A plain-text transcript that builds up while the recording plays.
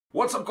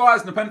What's up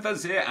guys,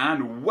 NepentheZ here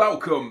and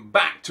welcome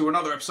back to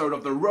another episode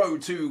of The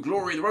Road to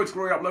Glory. The Road to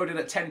Glory uploaded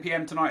at 10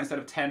 PM tonight instead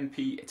of 10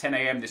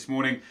 AM this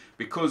morning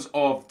because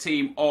of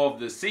Team of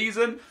the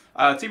Season.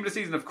 Team of the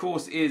Season of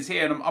course is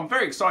here and I'm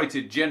very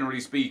excited generally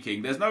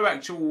speaking. There's no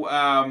actual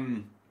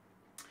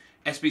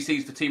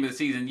SBCs for Team of the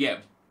Season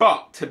yet,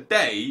 but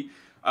today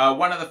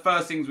one of the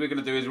first things we're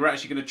going to do is we're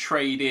actually going to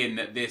trade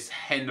in this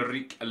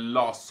Henrik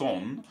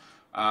Larsson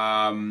for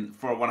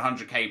a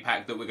 100k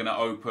pack that we're going to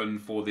open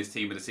for this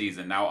Team of the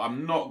Season. Now,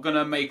 I'm not going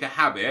to make a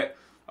habit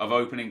of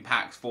opening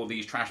packs for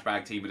these trash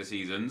bag Team of the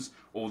Seasons,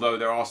 although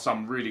there are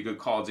some really good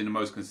cards in the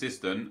most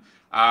consistent.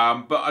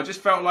 But I just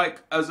felt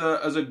like as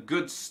a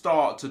good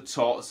start to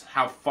TOTS,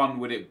 how fun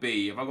would it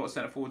be? Have I got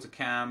centre forward to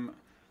Cam?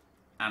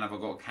 And have I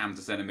got Cam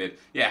to centre mid?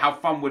 Yeah, how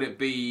fun would it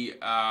be?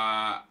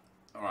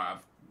 Alright,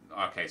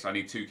 okay, so I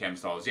need two Chem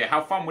styles. Yeah,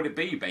 how fun would it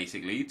be,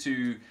 basically,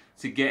 to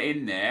get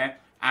in there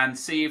and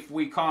see if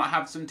we can't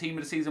have some Team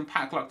of the Season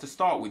pack luck to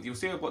start with. You'll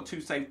see I've got two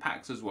saved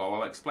packs as well.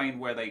 I'll explain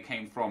where they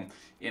came from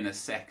in a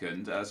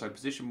second. So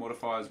position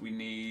modifiers, we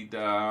need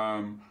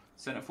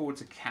centre forward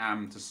to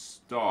Cam to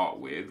start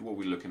with. What are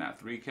we looking at?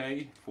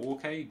 3k?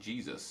 4k?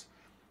 Jesus.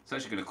 It's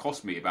actually going to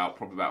cost me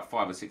probably about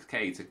 5 or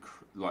 6k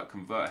to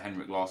convert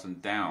Henrik Larsson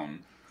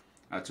down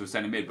to a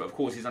centre mid. But of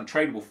course he's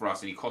untradeable for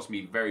us and he cost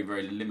me very,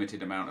 very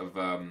limited amount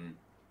of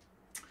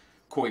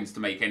coins to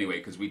make anyway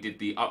because we did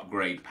the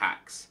upgrade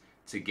packs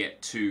to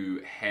get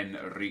to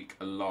Henrik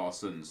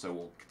Larsson. So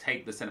we'll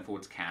take the centre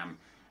forward to Cam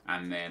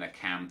and then a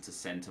Cam to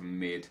centre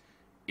mid.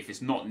 If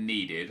it's not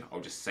needed,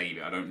 I'll just save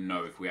it. I don't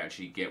know if we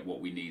actually get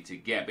what we need to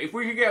get. But if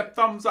we could get a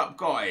thumbs up,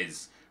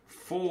 guys,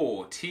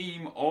 for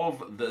Team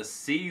of the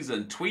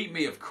Season. Tweet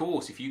me, of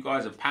course, if you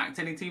guys have packed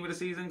any Team of the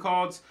Season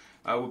cards.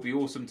 Would be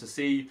awesome to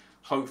see.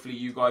 Hopefully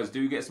you guys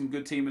do get some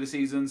good Team of the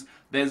Seasons.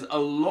 There's a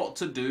lot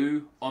to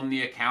do on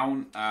the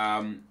account.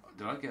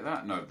 Did I get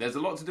that? No. There's a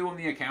lot to do on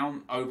the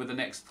account over the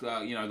next,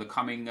 the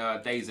coming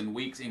days and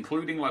weeks,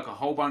 including like a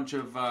whole bunch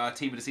of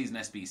Team of the Season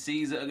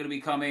SBCs that are going to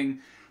be coming,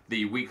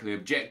 the weekly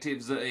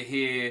objectives that are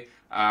here.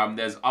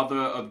 There's other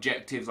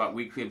objectives like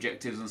weekly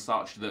objectives and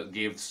such that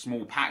give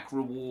small pack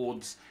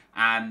rewards.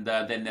 And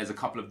then there's a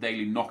couple of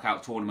daily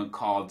knockout tournament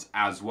cards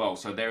as well.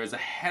 So there is a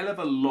hell of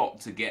a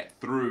lot to get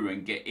through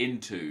and get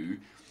into,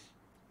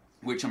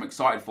 which I'm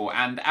excited for.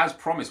 And as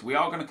promised, we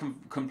are going to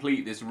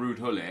complete this Ruud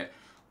Gullit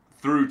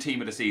through Team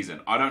of the Season.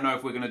 I don't know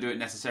if we're going to do it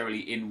necessarily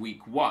in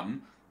week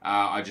 1.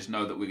 I just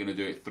know that we're going to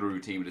do it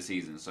through Team of the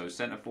Season. So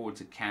centre forward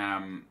to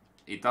Cam.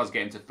 It does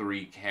get into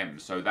 3 Chem.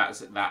 So that's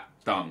that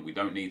done. We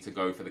don't need to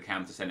go for the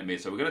Cam to centre mid.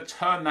 So we're going to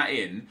turn that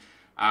in.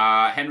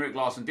 Henrik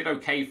Larsson did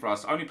okay for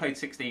us. Only played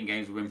 16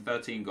 games with him.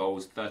 13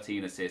 goals,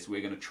 13 assists.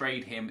 We're going to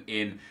trade him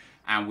in.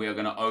 And we're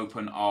going to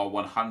open our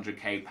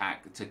 100k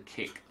pack to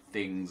kick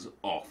things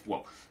off.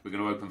 Well, we're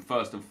going to open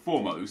first and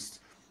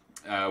foremost.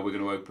 We're going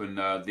to open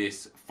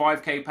this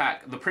 5k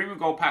pack. The premium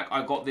gold pack,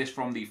 I got this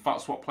from the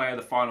FUT swap player,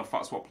 the final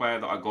FUT swap player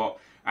that I got.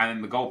 And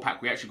then the gold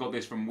pack, we actually got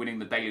this from winning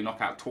the daily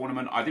knockout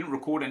tournament. I didn't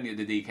record any of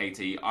the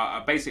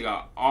DKT. Basically,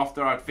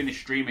 after I'd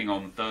finished streaming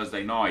on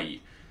Thursday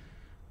night,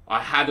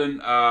 I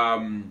hadn't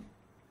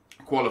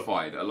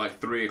qualified at like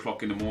 3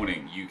 o'clock in the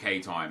morning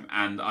UK time,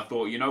 and I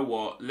thought, you know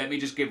what, let me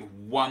just give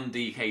one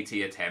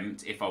DKT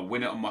attempt. If I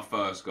win it on my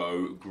first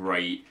go,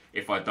 great.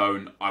 If I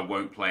don't, I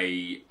won't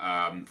play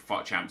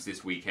FUT Champs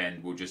this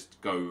weekend. We'll just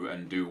go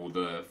and do all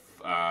the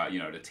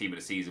the Team of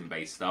the Season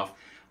based stuff.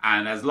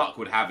 And as luck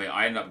would have it,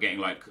 I ended up getting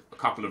like a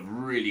couple of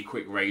really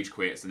quick rage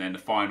quits, and then the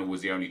final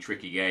was the only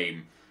tricky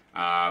game.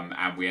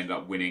 And we ended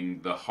up winning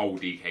the whole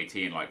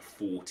DKT in like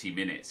 40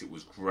 minutes. It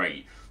was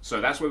great.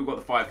 So that's where we got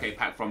the 5k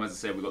pack from. As I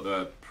said, we got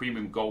the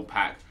premium gold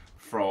pack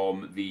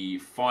from the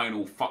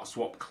final FUT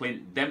swap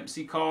Clint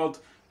Dempsey card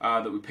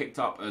that we picked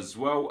up as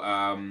well.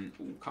 A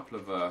couple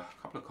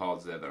of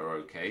cards there that are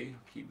okay.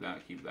 Keep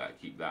that, keep that,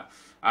 keep that.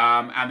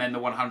 And then the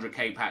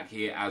 100k pack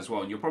here as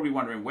well. And you're probably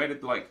wondering, where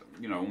did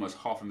almost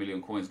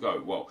 500,000 coins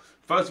go? Well,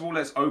 first of all,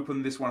 let's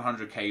open this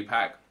 100k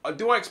pack.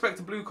 Do I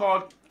expect a blue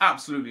card?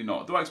 Absolutely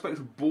not. Do I expect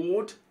a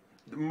board?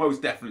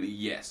 Most definitely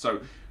yes.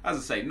 So, as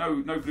I say,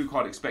 no blue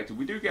card expected.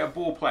 We do get a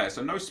ball player,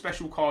 so no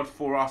special card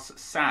for us,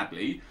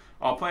 sadly.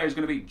 Our player is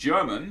going to be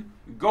German,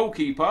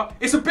 goalkeeper.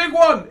 It's a big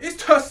one!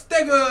 It's ter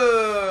Stegen!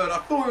 I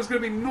thought it was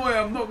going to be Neuer,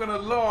 I'm not going to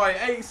lie.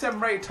 87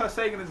 rated ter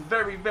Stegen is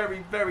very,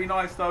 very, very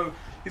nice though.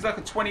 He's like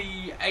a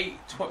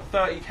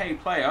 30k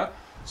player,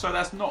 so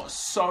that's not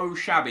so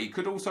shabby.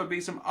 Could also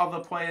be some other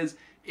players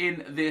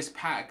in this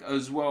pack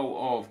as well,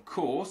 of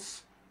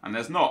course. And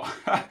there's not.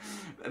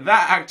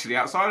 That actually,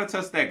 outside of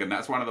ter Stegen,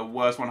 that's one of the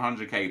worst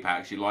 100k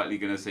packs you're likely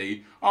going to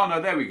see. Oh no,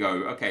 there we go.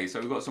 Okay, so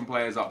we've got some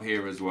players up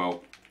here as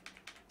well.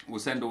 We'll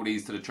send all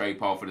these to the trade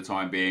pile for the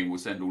time being. We'll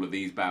send all of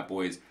these bad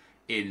boys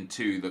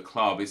into the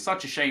club. It's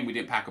such a shame we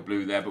didn't pack a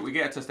blue there, but we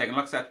get a ter Stegen.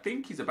 Like I said, I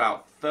think he's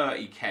about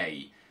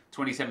 30k.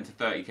 27 to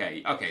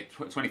 30k. Okay,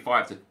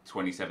 25 to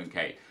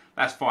 27k.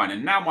 That's fine.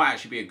 And now might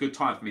actually be a good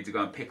time for me to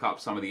go and pick up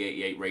some of the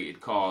 88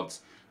 rated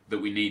cards that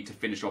we need to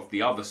finish off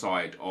the other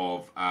side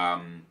of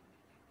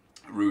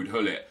Ruud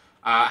Gullit.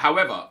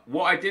 However,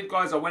 what I did,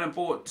 guys, I went and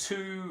bought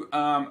 2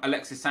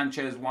 Alexis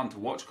Sanchez 1 to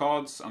watch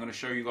cards. I'm going to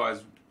show you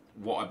guys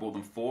what I bought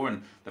them for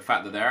and the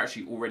fact that they're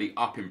actually already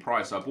up in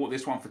price. So I bought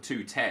this one for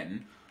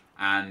 210,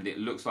 and it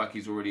looks like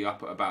he's already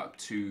up at about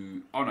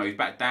 2... Oh no, he's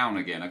back down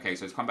again. Okay,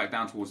 so it's come back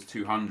down towards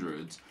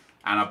 200s.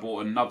 And I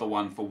bought another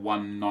one for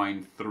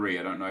 193.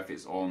 I don't know if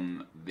it's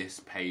on this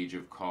page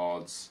of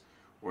cards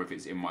or if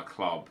it's in my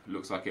club. It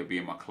looks like it'll be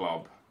in my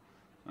club.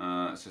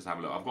 Let's just have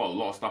a look. I've got a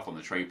lot of stuff on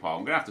the trade pile.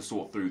 I'm going to have to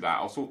sort through that.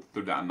 I'll sort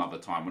through that another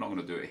time. We're not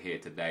going to do it here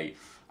today.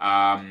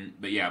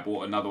 But yeah, I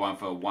bought another one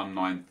for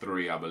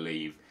 193, I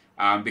believe.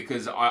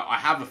 Because I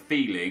have a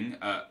feeling,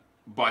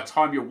 by the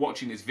time you're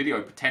watching this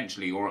video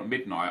potentially, or at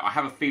midnight, I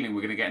have a feeling we're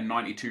going to get a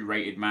 92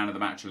 rated man of the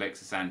match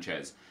Alexis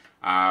Sanchez.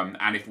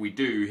 And if we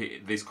do,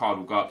 this card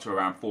will go up to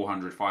around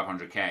 400,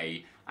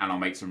 500k, and I'll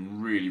make some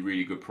really,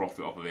 really good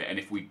profit off of it. And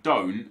if we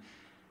don't,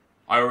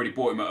 I already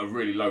bought him at a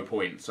really low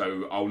point,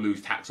 so I'll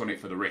lose tax on it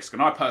for the risk.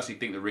 And I personally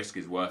think the risk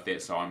is worth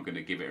it, so I'm going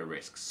to give it a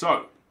risk.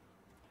 So,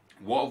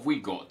 what have we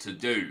got to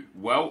do?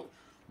 Well,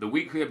 the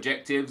weekly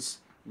objectives: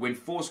 win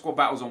 4 squad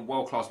battles on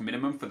world-class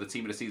minimum for the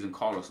team of the season,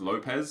 Carlos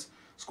Lopez.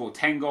 Score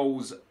 10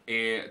 goals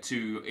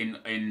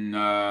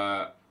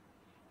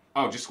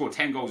just score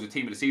 10 goals with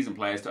team of the season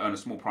players to earn a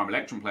small Prime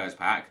Electron players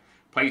pack.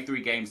 Play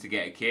 3 games to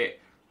get a kit.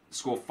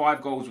 Score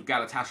 5 goals with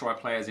Galatasaray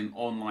players in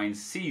online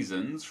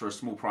seasons for a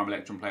small Prime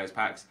Electron players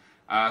packs.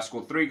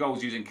 Score 3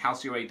 goals using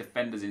Calcio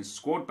defenders in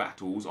squad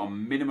battles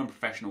on minimum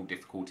professional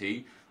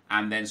difficulty.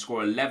 And then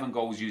score 11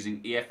 goals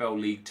using EFL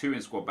League 2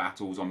 in squad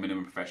battles on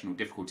minimum professional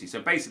difficulty. So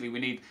basically we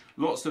need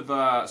lots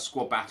of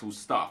squad battles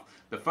stuff.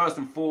 The first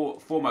and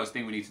foremost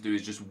thing we need to do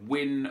is just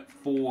win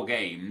 4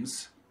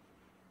 games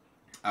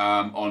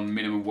on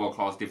minimum world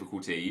class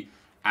difficulty.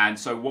 And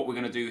so what we're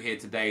going to do here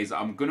today is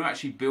I'm going to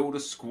actually build a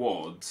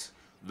squad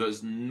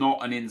that's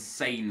not an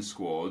insane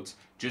squad,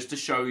 just to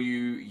show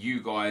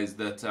you guys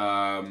that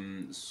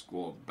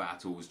squad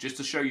battles, just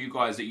to show you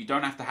guys that you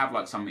don't have to have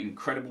like some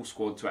incredible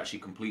squad to actually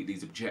complete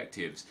these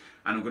objectives.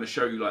 And I'm going to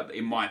show you, like,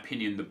 in my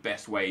opinion, the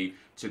best way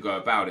to go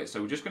about it.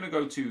 So we're just going to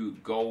go to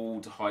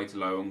gold, high to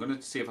low. I'm going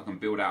to see if I can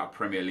build out a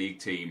Premier League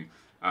team.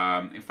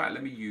 In fact,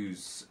 let me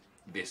use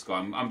this guy.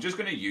 I'm just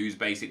going to use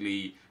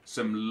basically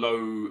some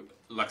low,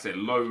 like I said,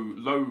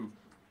 low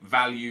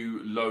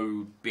value,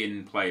 low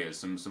bin players.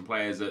 Some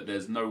players that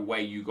there's no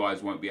way you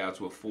guys won't be able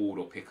to afford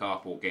or pick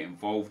up or get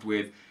involved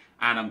with.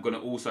 And I'm going to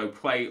also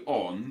play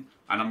on,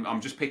 and I'm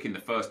just picking the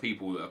first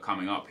people that are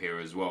coming up here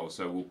as well.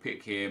 So we'll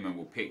pick him and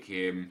we'll pick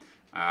him.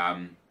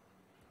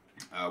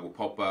 We'll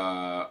pop,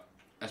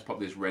 let's pop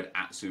this red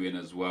Atsu in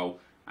as well.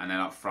 And then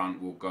up front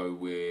we'll go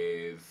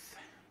with,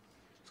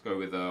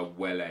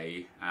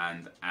 Wele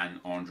and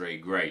Andre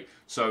Gray.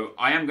 So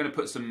I am going to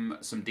put some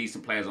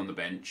decent players on the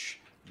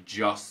bench,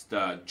 just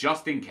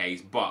in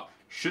case, but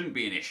shouldn't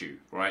be an issue,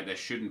 right? There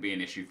shouldn't be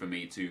an issue for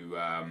me to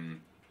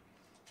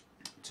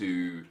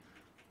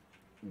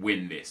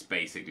win this,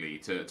 basically,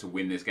 to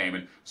win this game.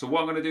 And so what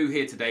I'm going to do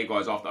here today,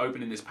 guys, after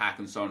opening this pack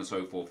and so on and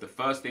so forth, the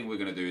first thing we're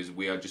going to do is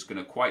we are just going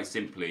to quite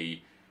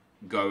simply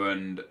go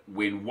and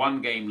win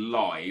 1 game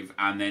live,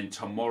 and then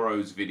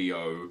tomorrow's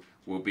video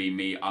will be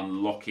me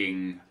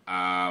unlocking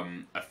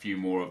a few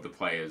more of the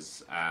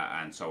players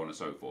and so on and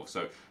so forth.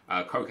 So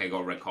Koke got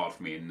a red card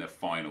for me in the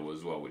final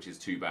as well, which is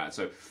too bad.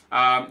 So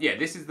yeah,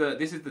 this is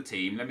the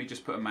team. Let me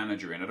just put a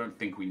manager in. I don't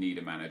think we need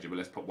a manager, but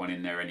let's put one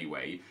in there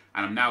anyway.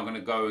 And I'm now going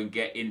to go and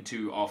get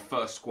into our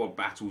first squad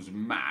battles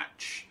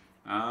match.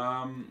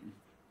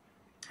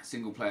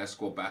 Single player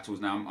squad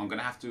battles. Now I'm going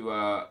to have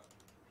to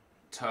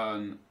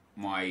turn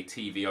my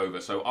TV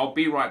over. So I'll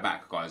be right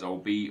back, guys. I'll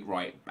be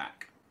right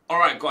back.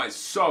 Alright guys,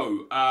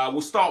 so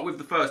we'll start with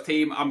the first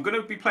team. I'm going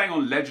to be playing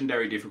on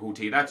Legendary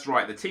difficulty. That's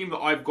right, the team that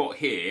I've got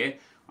here,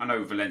 I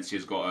know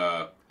Valencia's got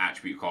a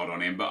attribute card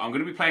on him, but I'm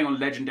going to be playing on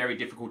Legendary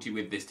difficulty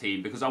with this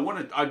team because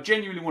I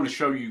genuinely want to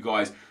show you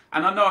guys,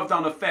 and I know I've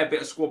done a fair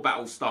bit of squad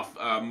battle stuff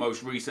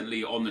most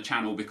recently on the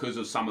channel because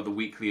of some of the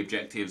weekly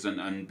objectives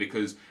and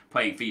because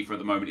playing FIFA at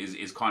the moment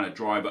is kind of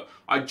dry, but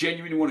I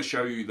genuinely want to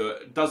show you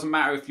that it doesn't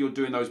matter if you're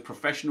doing those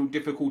professional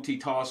difficulty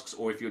tasks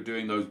or if you're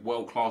doing those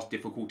world-class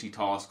difficulty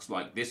tasks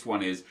like this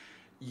one is,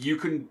 you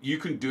can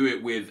do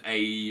it with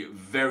a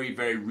very,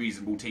 very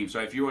reasonable team. So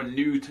if you're a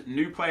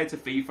new player to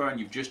FIFA and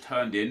you've just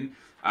turned in,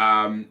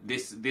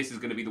 this is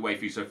going to be the way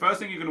for you. So first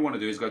thing you're going to want to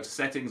do is go to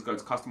settings, go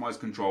to customize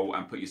control,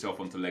 and put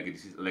yourself onto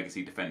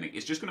legacy defending.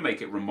 It's just going to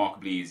make it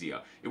remarkably easier.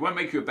 It won't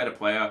make you a better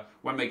player,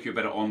 won't make you a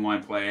better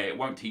online player, it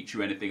won't teach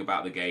you anything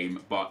about the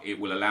game, but it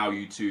will allow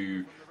you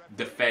to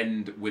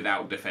defend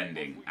without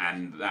defending,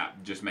 and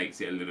that just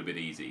makes it a little bit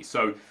easy.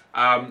 So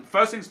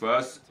first things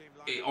first,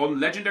 on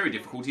Legendary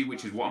difficulty,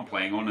 which is what I'm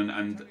playing on,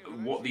 and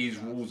what these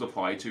rules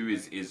apply to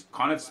is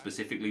kind of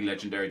specifically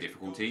Legendary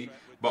difficulty.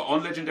 But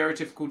on Legendary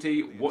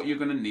difficulty, what you're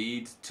going to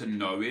need to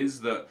know is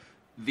that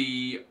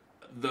the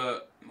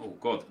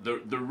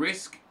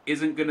risk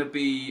isn't going to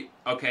be,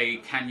 okay,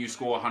 can you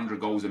score 100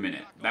 goals a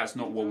minute? That's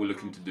not what we're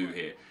looking to do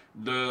here.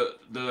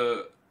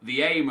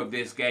 The aim of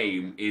this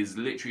game is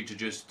literally to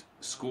just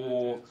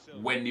score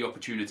when the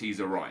opportunities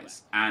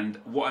arise. And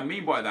what I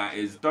mean by that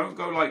is don't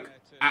go like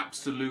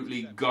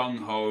absolutely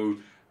gung-ho,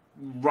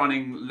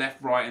 running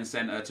left, right and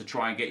centre to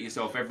try and get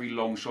yourself every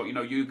long shot. You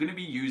know, you're going to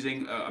be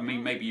using, I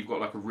mean, maybe you've got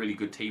like a really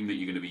good team that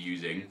you're going to be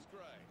using.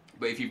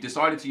 But if you've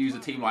decided to use a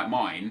team like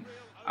mine,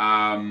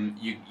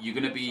 you're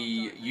going to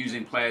be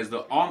using players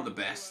that aren't the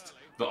best,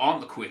 that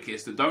aren't the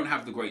quickest, that don't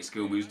have the great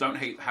skill moves, don't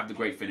have the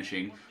great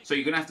finishing. So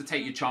you're going to have to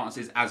take your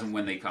chances as and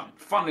when they come.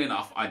 Funnily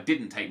enough, I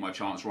didn't take my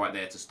chance right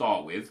there to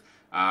start with.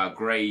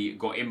 Gray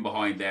got in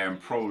behind there and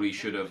probably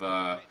should have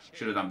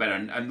done better.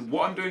 And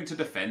what I'm doing to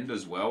defend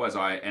as well, as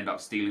I end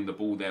up stealing the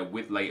ball there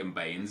with Leighton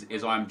Baines,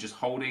 is I'm just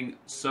holding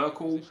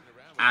circle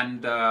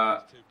and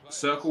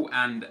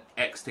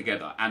X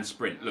together and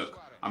sprint. Look,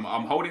 I'm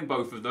holding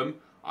both of them.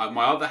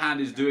 My other hand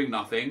is doing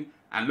nothing.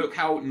 And look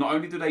how not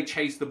only do they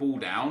chase the ball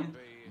down,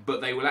 but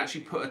they will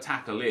actually put a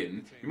tackle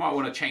in. You might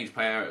want to change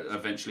player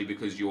eventually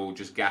because you'll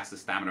just gas the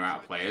stamina out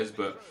of players,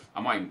 but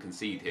I might even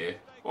concede here.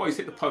 Oh, he's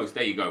hit the post.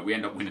 There you go. We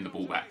end up winning the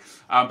ball back.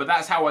 But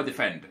that's how I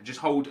defend. Just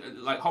hold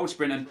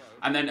sprint,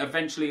 and then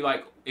eventually,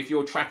 like, if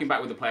you're tracking back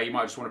with the player, you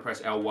might just want to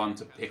press L1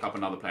 to pick up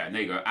another player. And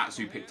there you go.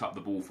 Atsu picked up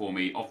the ball for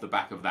me off the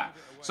back of that.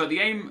 So the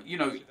aim, you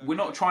know, we're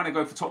not trying to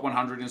go for top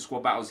 100 in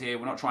squad battles here.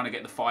 We're not trying to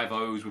get the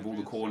 5-0s with all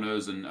the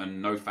corners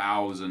and no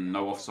fouls and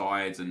no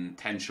offsides and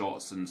 10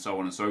 shots and so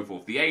on and so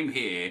forth. The aim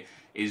here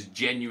is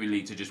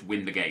genuinely to just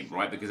win the game,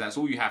 right? Because that's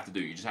all you have to do.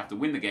 You just have to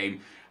win the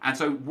game. And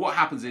so what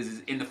happens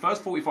is in the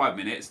first 45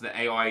 minutes, the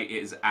AI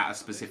is at a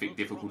specific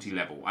difficulty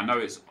level. I know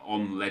it's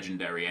on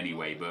legendary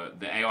anyway, but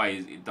the AI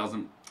it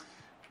doesn't,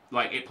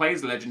 like, it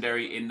plays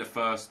legendary in the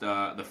first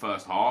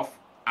half,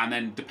 and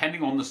then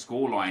depending on the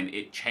scoreline,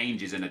 it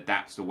changes and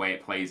adapts the way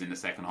it plays in the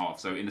second half.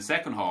 So in the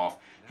second half,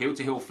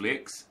 heel-to-heel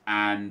flicks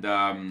and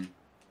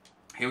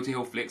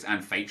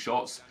fake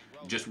shots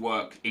just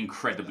work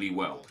incredibly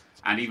well.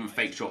 And even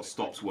fake shot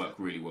stops work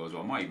really well as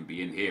well. I might even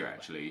be in here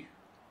actually.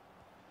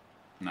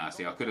 Nah,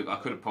 see, I could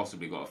have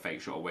possibly got a fake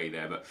shot away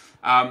there, but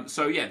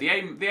so yeah, the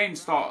aim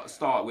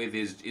start with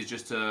is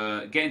just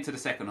to get into the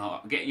second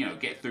half,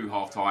 get through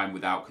half time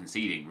without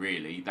conceding.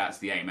 Really, that's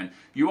the aim. And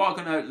you are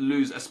gonna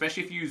lose,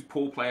 especially if you use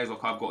poor players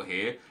like I've got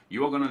here.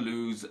 You are gonna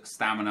lose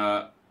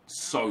stamina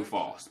so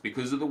fast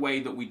because of the way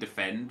that we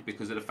defend,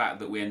 because of the fact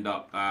that we end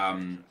up.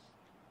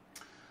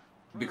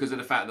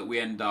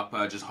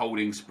 Just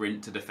holding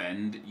sprint to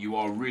defend, you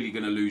are really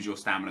going to lose your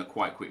stamina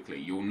quite quickly.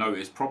 You'll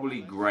notice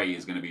probably Gray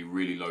is going to be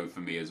really low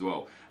for me as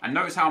well. And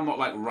notice how I'm not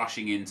like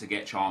rushing in to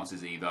get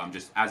chances either. I'm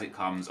just, as it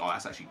comes, oh,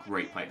 that's actually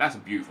great play. That's a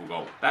beautiful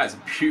goal. That is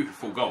a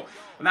beautiful goal.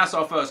 And that's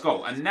our first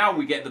goal. And now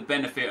we get the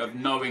benefit of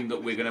knowing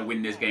that we're going to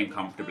win this game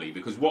comfortably.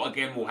 Because what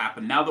again will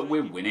happen, now that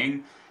we're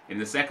winning, in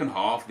the second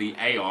half, the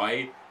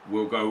AI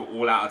will go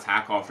all-out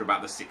attack after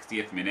about the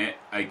 60th minute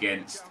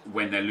against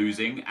when they're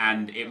losing,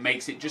 and it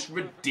makes it just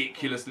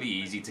ridiculously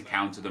easy to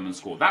counter them and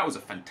score. That was a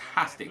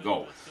fantastic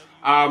goal.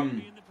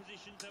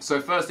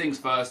 So first things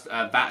first,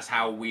 that's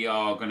how we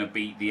are going to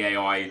beat the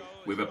AI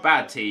with a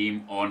bad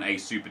team on a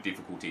super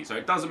difficulty. So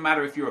it doesn't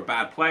matter if you're a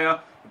bad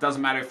player, it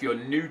doesn't matter if you're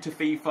new to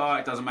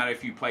FIFA, it doesn't matter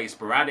if you play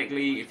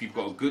sporadically, if you've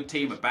got a good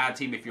team, a bad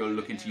team, if you're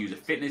looking to use a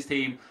fitness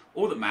team.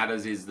 All that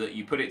matters is that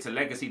you put it to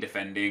legacy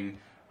defending.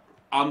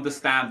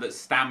 Understand that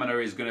stamina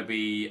is going to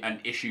be an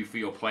issue for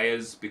your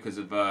players because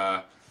of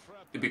the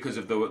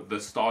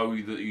style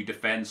that you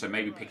defend. So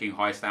maybe picking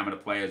high stamina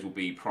players will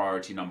be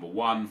priority number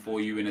one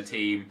for you in a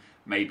team.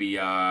 Maybe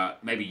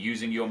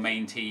using your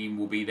main team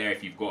will be there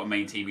if you've got a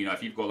main team. You know,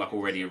 if you've got like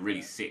already a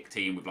really sick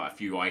team with like a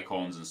few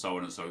icons and so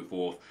on and so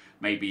forth.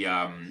 Maybe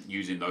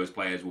using those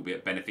players will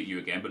benefit you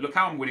again. But look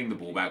how I'm winning the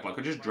ball back. Like,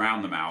 I just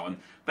drown them out. And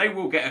they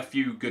will get a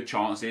few good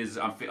chances.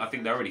 I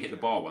think they already hit the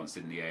bar once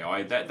in the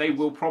AI. They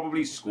will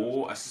probably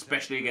score,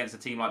 especially against a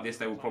team like this.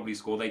 They will probably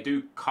score. They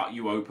do cut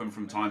you open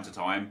from time to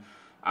time.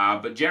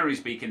 But generally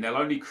speaking, they'll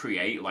only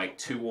create like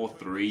 2 or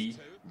 3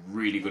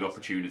 really good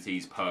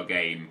opportunities per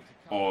game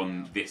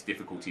on this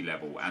difficulty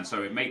level. And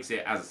so it makes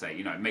it, as I say,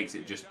 you know, it makes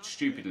it just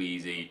stupidly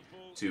easy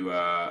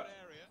to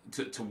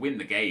win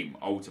the game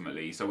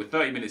ultimately. So we're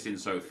 30 minutes in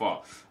so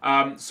far.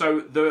 I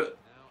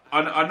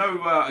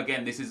know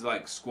again this is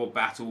like squad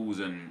battles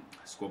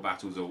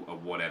or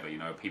whatever. You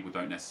know, people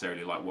don't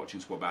necessarily like watching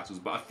squad battles,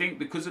 but I think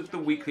because of the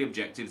weekly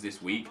objectives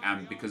this week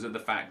and because of the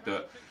fact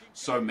that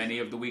so many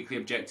of the weekly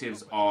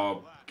objectives are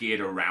geared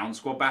around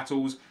squad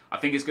battles, I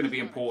think it's going to be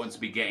important to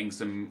be getting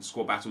some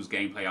squad battles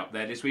gameplay up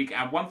there this week.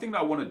 And one thing that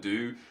I want to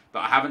do that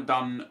I haven't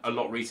done a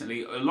lot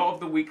recently, a lot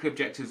of the weekly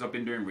objectives I've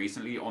been doing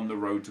recently on the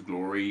road to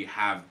glory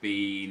have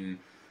been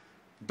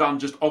done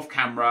just off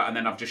camera, and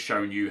then I've just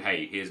shown you,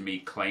 hey, here's me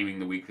claiming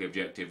the weekly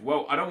objective.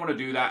 Well, I don't want to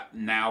do that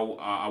now.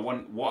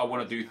 What I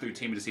want to do through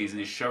Team of the Season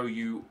is show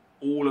you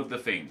all of the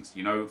things,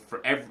 you know, for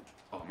every...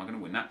 Oh, am I going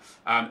to win that?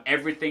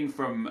 Everything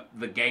from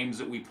the games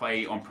that we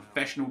play on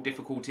professional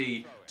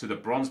difficulty to the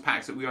bronze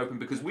packs that we open,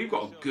 because we've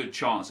got a good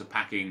chance of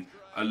packing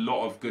a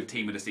lot of good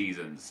Team of the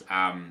Seasons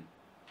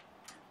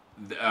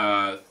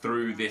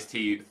through this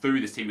Team of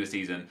the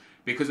Season,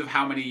 because of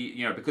how many,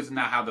 you know, because of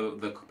now how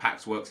the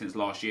packs work since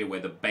last year, where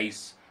the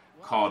base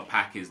card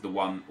pack is the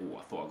one. Oh,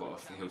 I thought I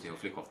got a heel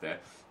flick off there.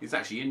 He's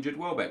actually injured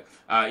Welbeck.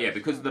 Yeah,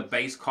 because the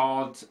base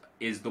card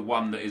is the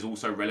one that is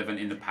also relevant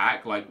in the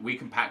pack. Like, we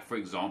can pack, for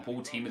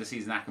example, Team of the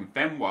Season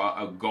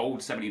Akinfenwa, a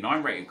gold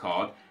 79 rated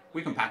card.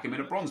 We can pack him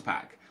in a bronze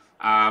pack.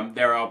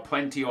 There are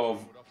plenty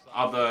of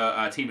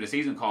other Team of the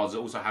Season cards that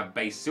also have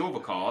base silver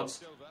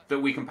cards that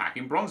we can pack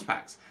in bronze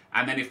packs.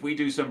 And then if we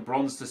do some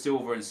bronze to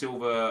silver and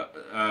silver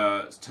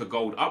to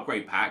gold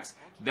upgrade packs,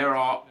 there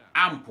are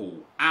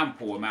ample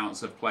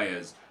amounts of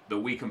players that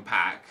we can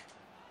pack.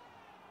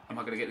 Am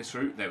I going to get this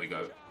through? There we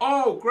go.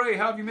 Oh, great.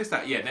 How have you missed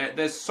that? Yeah,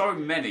 there's so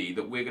many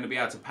that we're going to be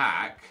able to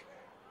pack.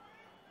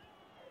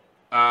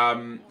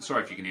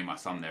 Sorry if you can hear my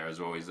son there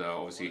as well. He's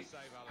obviously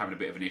having a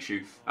bit of an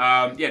issue.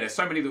 Yeah, there's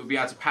so many that we'll be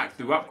able to pack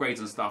through upgrades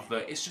and stuff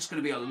that it's just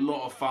going to be a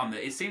lot of fun.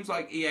 It seems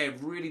like EA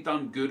have really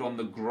done good on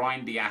the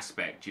grindy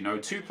aspect. You know,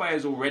 2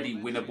 players already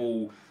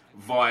winnable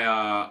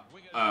via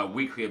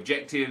weekly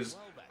objectives.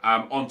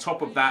 On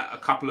top of that, a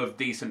couple of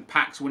decent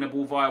packs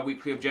winnable via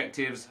weekly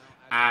objectives,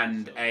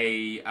 and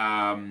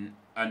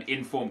an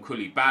informed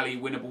Koulibaly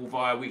winnable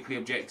via weekly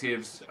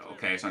objectives.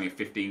 Okay, it's only a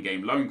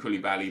 15-game loan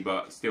Koulibaly,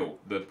 but still,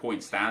 the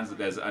point stands that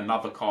there's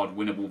another card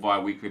winnable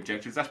via weekly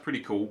objectives. That's pretty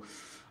cool.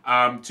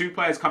 2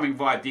 players coming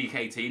via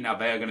DKT. Now,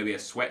 they are going to be a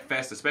sweat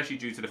fest, especially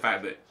due to the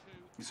fact that,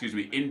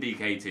 in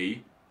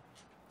DKT,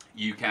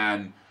 you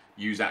can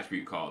use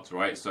attribute cards,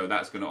 right? So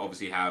that's going to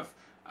obviously have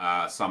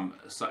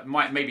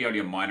maybe only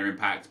a minor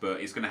impact,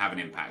 but it's going to have an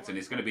impact, and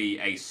it's going to be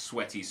a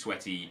sweaty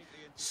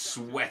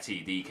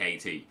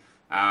DKT.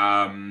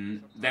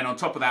 Then on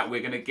top of that,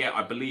 we're going to get,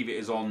 I believe it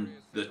is on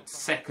the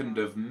 2nd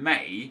of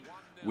May,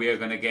 we are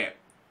going to get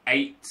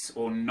 8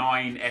 or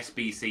 9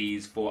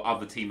 SBCs for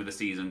other Team of the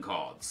Season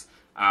cards.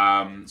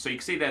 So you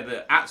can see there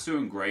that Atsu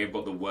and Gray have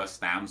got the worst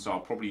stands, so I'll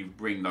probably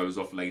bring those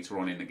off later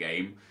on in the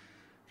game.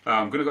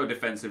 I'm going to go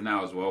defensive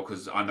now as well,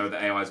 because I know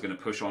that AI is going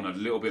to push on a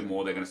little bit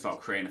more. They're going to start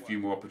creating a few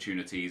more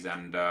opportunities,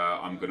 and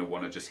I'm going to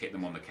want to just hit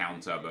them on the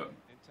counter. But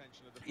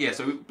yeah,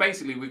 so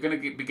basically we're going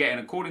to be getting,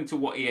 according to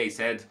what EA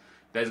said,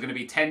 there's going to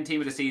be 10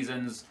 Team of the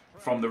Seasons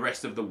from the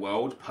rest of the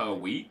world per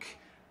week,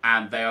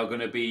 and they are going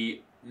to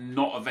be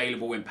not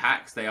available in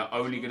packs. They are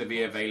only going to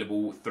be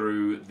available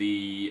through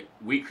the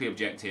weekly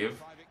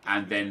objective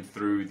and then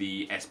through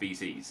the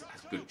SBCs.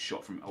 That's a good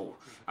shot from...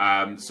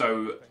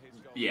 so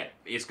yeah,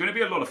 it's going to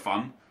be a lot of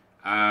fun.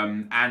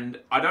 And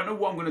I don't know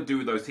what I'm going to do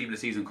with those Team of the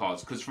Season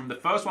cards, because from the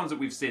first ones that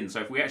we've seen, so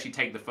if we actually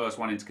take the first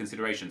one into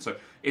consideration, so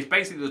it's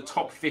basically the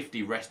top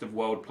 50 rest of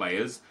world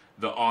players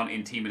that aren't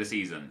in Team of the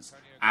Seasons.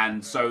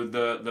 And so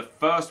the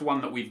first one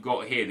that we've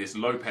got here, this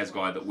Lopez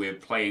guy that we're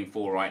playing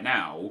for right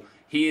now,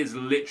 he is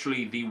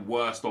literally the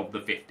worst of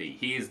the 50.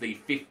 He is the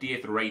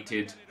 50th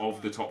rated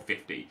of the top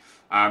 50.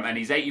 And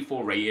he's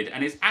 84 rated,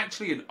 and it's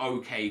actually an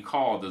okay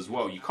card as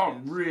well. You can't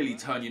really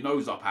turn your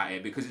nose up at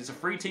it because it's a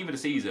free Team of the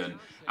Season,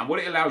 and what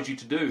it allows you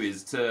to do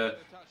is to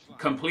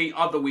complete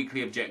other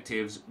weekly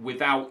objectives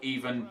without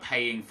even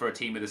paying for a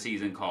Team of the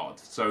Season card.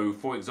 So,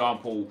 for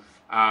example,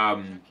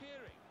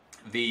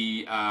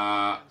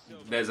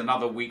 there's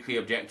another weekly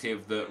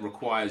objective that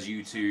requires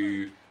you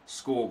to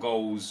score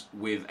goals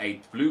with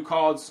blue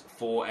cards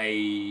for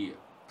a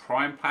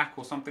prime pack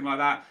or something like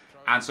that.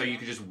 And so you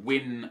can just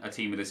win a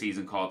Team of the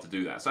Season card to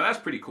do that. So that's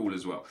pretty cool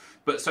as well.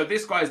 But so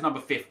this guy is number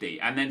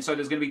 50. And then so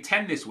there's going to be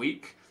 10 this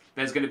week.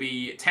 There's going to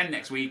be 10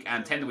 next week,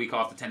 and 10 the week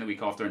after, 10 the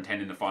week after, and 10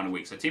 in the final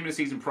week. So Team of the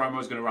Season promo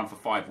is going to run for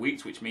 5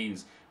 weeks, which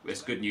means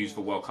it's good news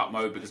for World Cup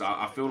mode, because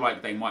I feel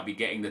like they might be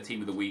getting the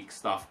Team of the Week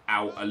stuff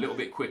out a little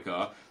bit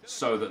quicker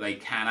so that they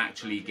can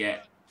actually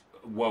get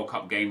World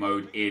Cup game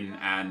mode in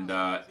and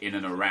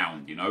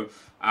around, you know.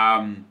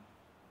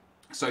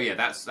 So yeah,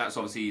 that's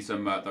obviously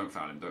some. Don't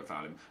foul him.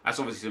 That's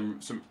obviously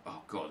some.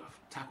 Oh god,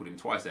 I've tackled him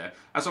twice there.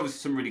 That's obviously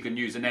some really good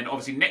news. And then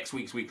obviously next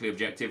week's weekly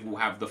objective will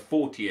have the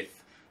 40th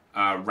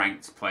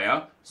ranked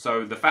player.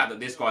 So the fact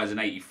that this guy is an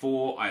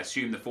 84, I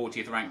assume the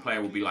 40th ranked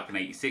player will be like an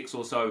 86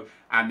 or so.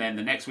 And then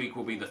the next week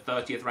will be the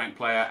 30th ranked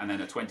player, and then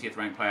the 20th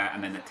ranked player,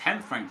 and then the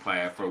 10th ranked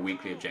player for a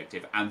weekly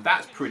objective. And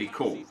that's pretty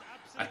cool.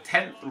 A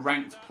 10th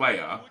ranked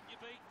player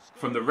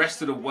from the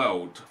rest of the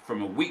world,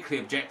 from a weekly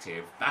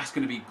objective, that's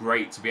going to be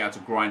great to be able to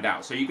grind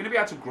out. So you're going to be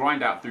able to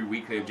grind out through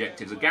weekly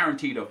objectives, a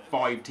guaranteed of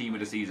 5 Team of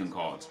the Season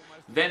cards.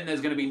 Then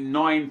there's going to be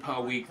 9 per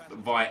week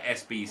via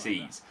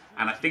SBCs.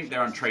 And I think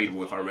they're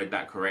untradeable if I read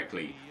that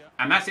correctly.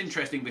 And that's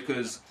interesting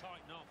because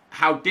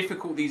how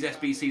difficult these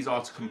SBCs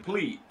are to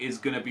complete is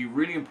going to be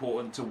really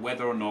important to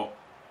whether or not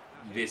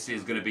this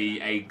is going to be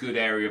a good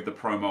area of the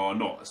promo or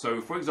not. So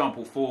for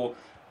example, for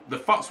the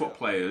FUT swap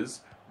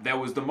players, there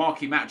was the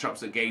marquee matchups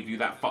that gave you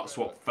that FUT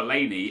swap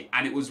Fellaini,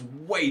 and it was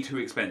way too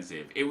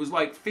expensive. It was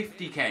like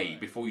 50k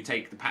before you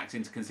take the packs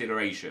into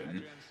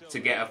consideration to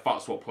get a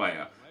FUT swap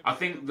player. I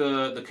think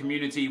the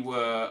community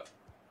were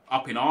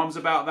up in arms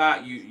about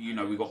that. You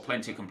know, we got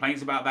plenty of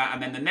complaints about that.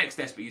 And then the next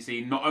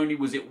SBC, not only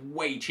was it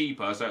way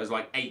cheaper, so it was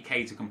like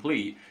 8k to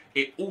complete,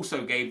 it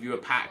also gave you a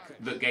pack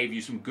that gave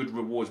you some good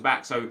rewards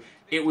back. So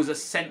it was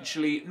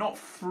essentially not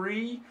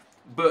free,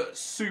 but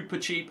super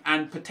cheap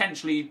and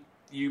potentially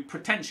you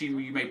potentially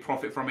you may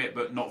profit from it,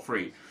 but not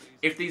free.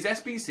 If these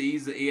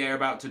SBCs that EA are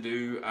about to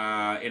do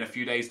in a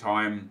few days'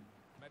 time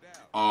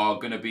are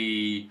going to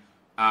be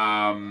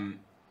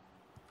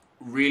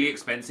really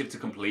expensive to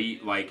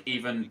complete, like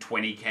even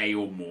 20k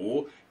or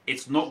more,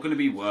 it's not going to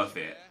be worth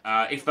it.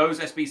 If those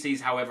SBCs,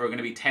 however, are going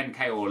to be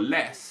 10k or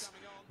less,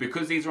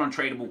 because these are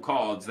untradeable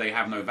cards, they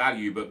have no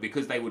value, but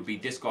because they would be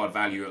discard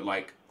value at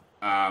like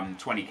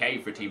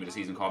 20k for a Team of the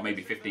Season card,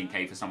 maybe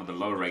 15k for some of the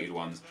lower rated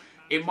ones,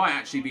 it might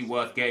actually be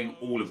worth getting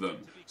all of them.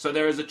 So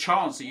there is a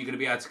chance that you're going to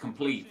be able to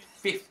complete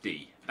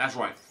 50, that's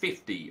right,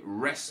 50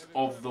 rest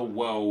of the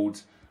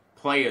world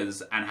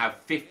players and have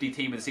 50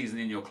 Team of the Season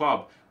in your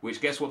club, which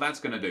guess what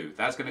that's going to do?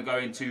 That's going to go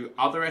into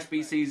other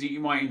SBCs that you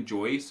might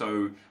enjoy.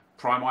 So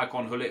Prime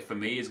Icon Hullet for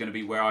me is going to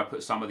be where I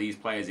put some of these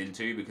players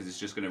into, because it's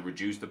just going to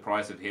reduce the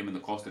price of him and the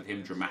cost of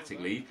him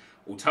dramatically.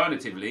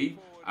 Alternatively,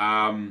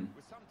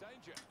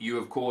 you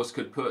of course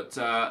could put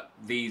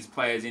these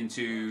players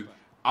into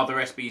other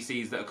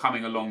SBCs that are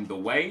coming along the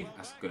way.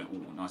 That's going to,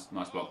 ooh, nice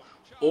block.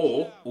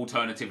 Or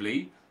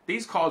alternatively,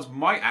 these cards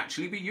might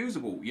actually be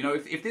usable. You know,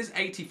 if this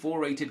 84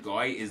 rated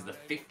guy is the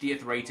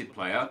 50th rated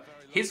player,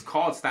 his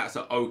card stats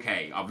are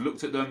okay. I've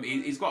looked at them.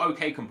 He's got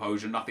okay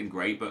composure, nothing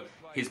great, but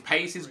his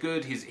pace is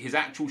good. His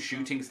actual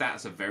shooting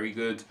stats are very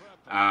good.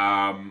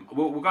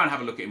 We'll go and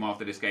have a look at him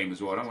after this game as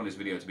well. I don't want this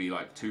video to be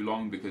like too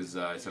long, because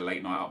it's a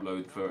late night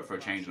upload for a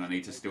change, and I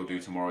need to still do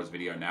tomorrow's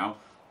video now.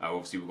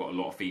 Obviously, we've got a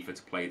lot of FIFA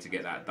to play to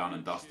get that done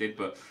and dusted.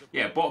 But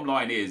yeah, bottom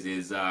line is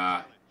it's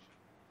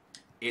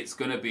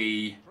going to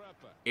be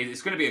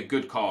a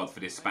good card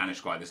for this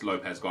Spanish guy, this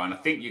Lopez guy, and I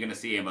think you're going to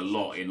see him a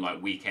lot in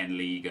like weekend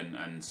league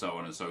and so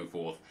on and so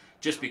forth,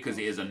 just because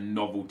it is a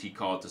novelty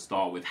card to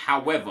start with.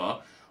 However,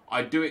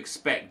 I do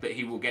expect that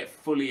he will get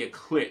fully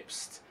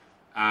eclipsed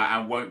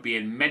and won't be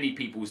in many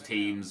people's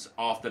teams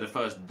after the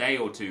first day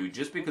or two,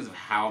 just because of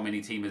how many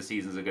Team of the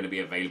Seasons are going to be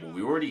available.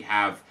 We already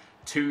have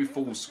 2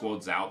 full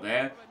squads out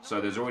there,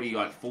 so there's already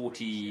like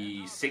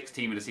 46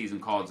 Team of the Season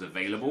cards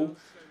available.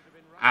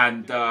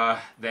 And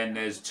then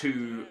there's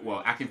 2,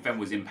 well, Akinfen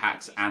was in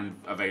packs and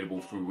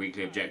available through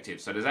weekly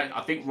objectives. So there's,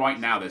 I think right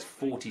now there's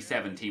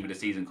 47 Team of the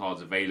Season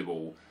cards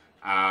available.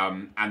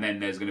 And then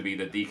there's going to be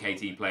the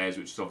DKT players,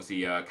 which is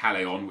obviously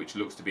Caleon, which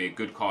looks to be a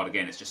good card.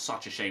 Again, it's just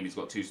such a shame he's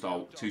got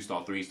 2-star,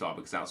 2-star, 3-star,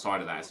 because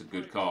outside of that, it's a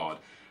good card.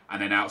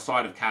 And then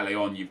outside of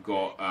Caleon, you've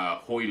got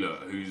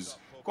Hoyler, who's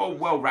got a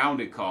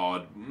well-rounded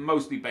card,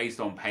 mostly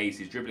based on pace.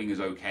 His dribbling is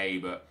okay,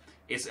 but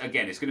it's going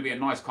to be a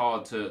nice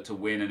card to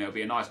win, and it'll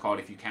be a nice card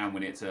if you can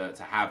win it to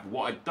have.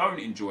 What I don't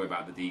enjoy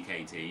about the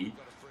DKT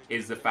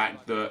is the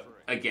fact that,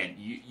 again,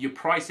 you're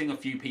pricing a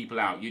few people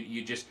out.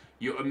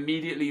 You're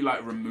immediately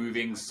like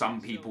removing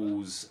some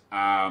people's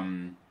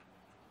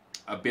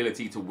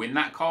ability to win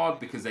that card,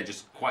 because they're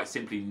just quite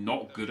simply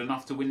not good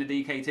enough to win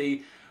the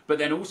DKT. But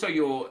then also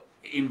you're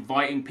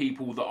inviting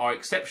people that are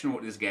exceptional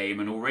at this game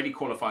and already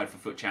qualified for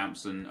FUT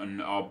Champs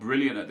and are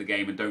brilliant at the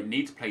game and don't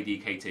need to play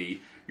DKT.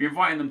 You're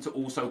inviting them to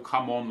also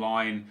come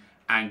online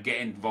and get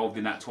involved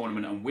in that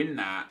tournament and win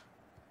that.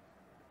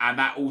 And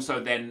that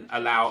also then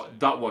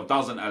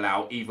doesn't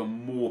allow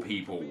even more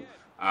people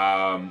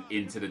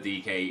into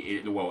the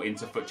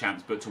into FUT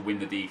Champs, but to win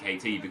the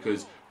DKT,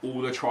 because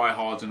all the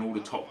tryhards and all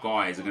the top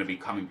guys are going to be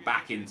coming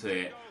back into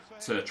it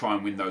to try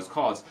and win those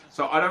cards.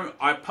 So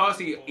I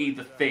personally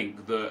either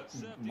think that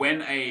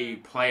when a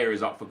player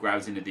is up for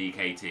grabs in the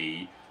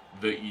DKT,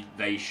 that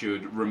they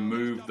should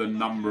remove the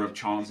number of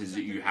chances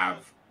that you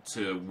have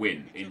to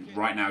win.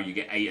 Right now you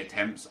get 8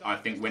 attempts. I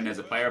think when there's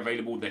a player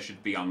available, there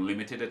should be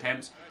unlimited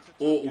attempts.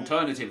 Or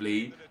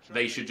alternatively,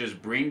 they should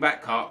just bring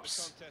back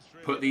cups,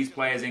 put these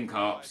players in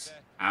cups,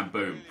 and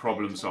boom,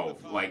 problem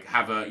solved. Like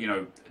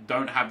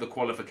don't have the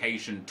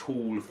qualification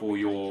tool for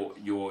your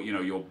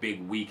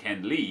big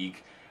weekend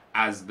league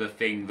as the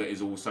thing that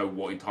is also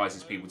what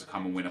entices people to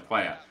come and win a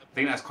player. I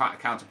think that's quite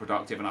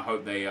counterproductive, and I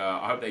hope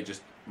they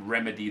just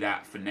remedy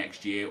that for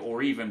next year,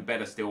 or even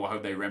better still, I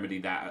hope they remedy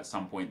that at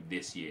some point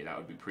this year. That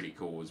would be pretty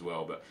cool as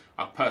well, but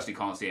I personally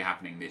can't see it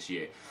happening this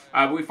year.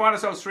 But we find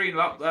ourselves 3-0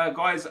 up.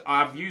 Guys,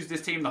 I've used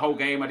this team the whole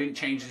game. I didn't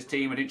change this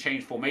team. I didn't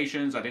change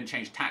formations. I didn't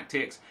change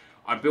tactics.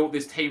 I built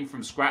this team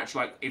from scratch.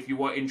 Like, if you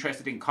were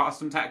interested in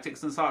custom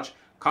tactics and such,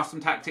 custom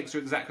tactics are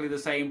exactly the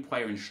same.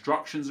 Player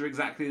instructions are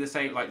exactly the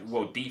same. Like,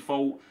 well,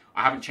 default.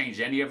 I haven't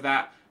changed any of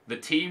that. The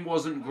team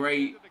wasn't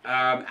great,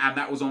 and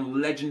that was on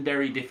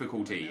legendary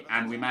difficulty,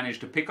 and we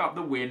managed to pick up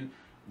the win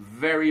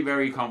very,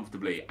 very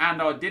comfortably.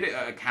 And I did it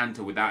at a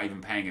canter without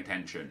even paying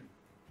attention.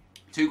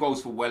 2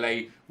 goals for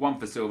Wele, 1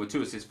 for Silva,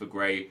 2 assists for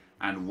Gray,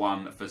 and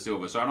 1 for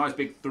Silva. So a nice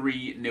big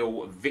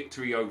 3-0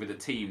 victory over the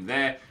team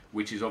there,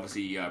 which is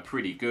obviously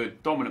pretty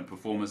good. Dominant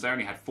performance. They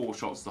only had 4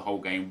 shots the whole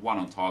game, 1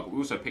 on target. We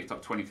also picked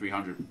up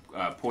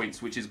 2,300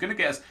 points, which is going to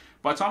get us,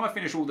 by the time I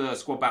finish all the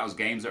squad battles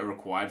games that are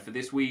required for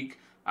this week,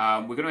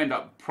 we're going to end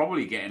up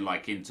probably getting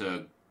like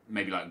into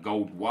maybe like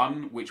Gold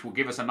 1, which will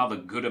give us another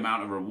good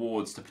amount of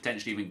rewards to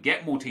potentially even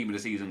get more Team of the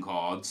Season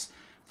cards.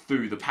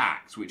 through the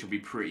packs, which will be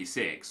pretty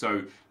sick.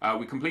 So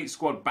we complete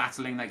squad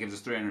battling, that gives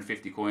us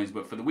 350 coins,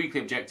 but for the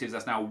weekly objectives,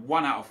 that's now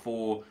 1 out of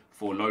 4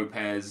 for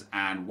Lopez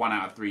and 1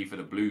 out of 3 for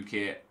the blue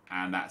kit,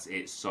 and that's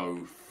it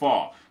so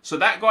far. So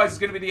that, guys, is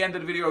going to be the end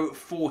of the video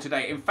for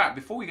today. In fact,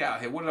 before we get out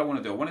of here, what did I want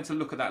to do? I wanted to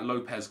look at that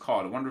Lopez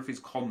card. I wonder if his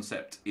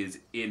concept is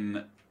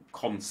in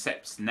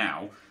concepts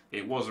now.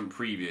 It wasn't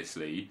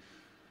previously.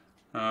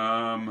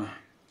 Lopez.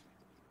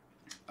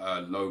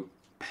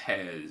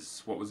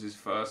 What was his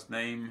first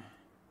name?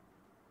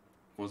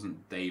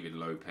 Wasn't David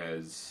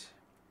Lopez.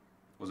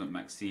 Wasn't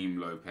Maxime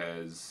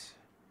Lopez.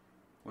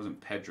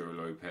 Wasn't Pedro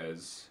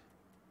Lopez.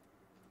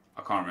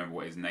 I can't remember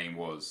what his name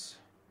was.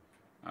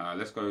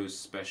 Let's go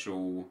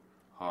special,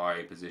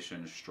 high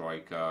position,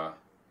 striker,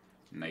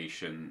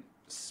 nation,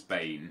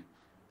 Spain,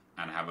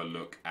 and have a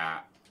look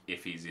at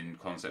if he's in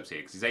concepts here.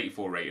 Because he's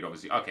 84 rated,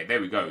 obviously. Okay,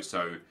 there we go.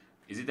 So,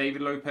 is it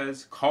David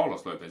Lopez?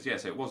 Carlos Lopez.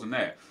 Yes, it wasn't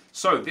there.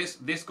 So,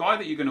 this guy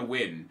that you're going to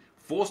win,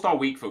 4-star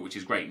weak foot, which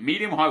is great.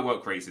 Medium high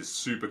work rates is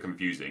super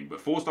confusing,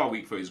 but 4-star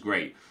weak foot is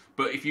great.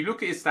 But if you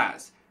look at his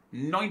stats,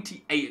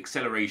 98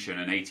 acceleration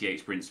and 88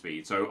 sprint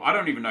speed. So I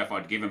don't even know if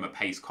I'd give him a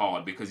pace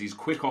card because he's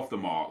quick off the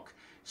mark.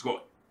 He's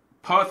got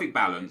perfect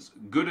balance,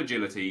 good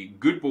agility,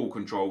 good ball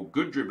control,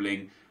 good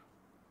dribbling,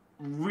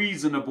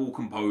 reasonable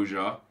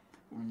composure,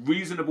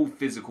 reasonable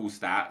physical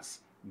stats,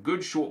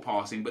 good short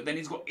passing, but then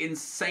he's got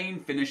insane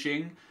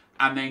finishing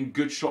and then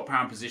good shot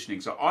power and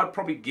positioning. So I'd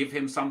probably give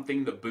him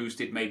something that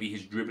boosted maybe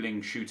his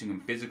dribbling, shooting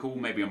and physical,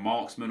 maybe a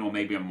marksman or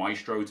maybe a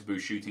maestro to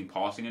boost shooting,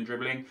 passing and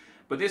dribbling.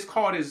 But this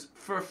card is,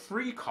 for a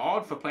free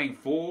card for playing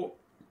 4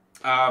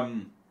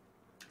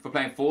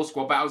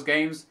 squad battles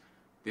games,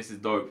 this is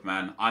dope,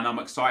 man. And I'm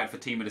excited for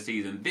Team of the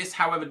Season. This,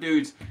 however,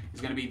 dudes,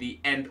 is going to be the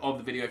end of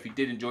the video. If you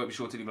did enjoy it, be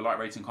sure to leave a like,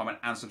 rating, comment,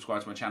 and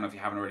subscribe to my channel if you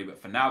haven't already. But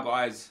for now,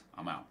 guys,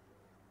 I'm out.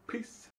 Peace.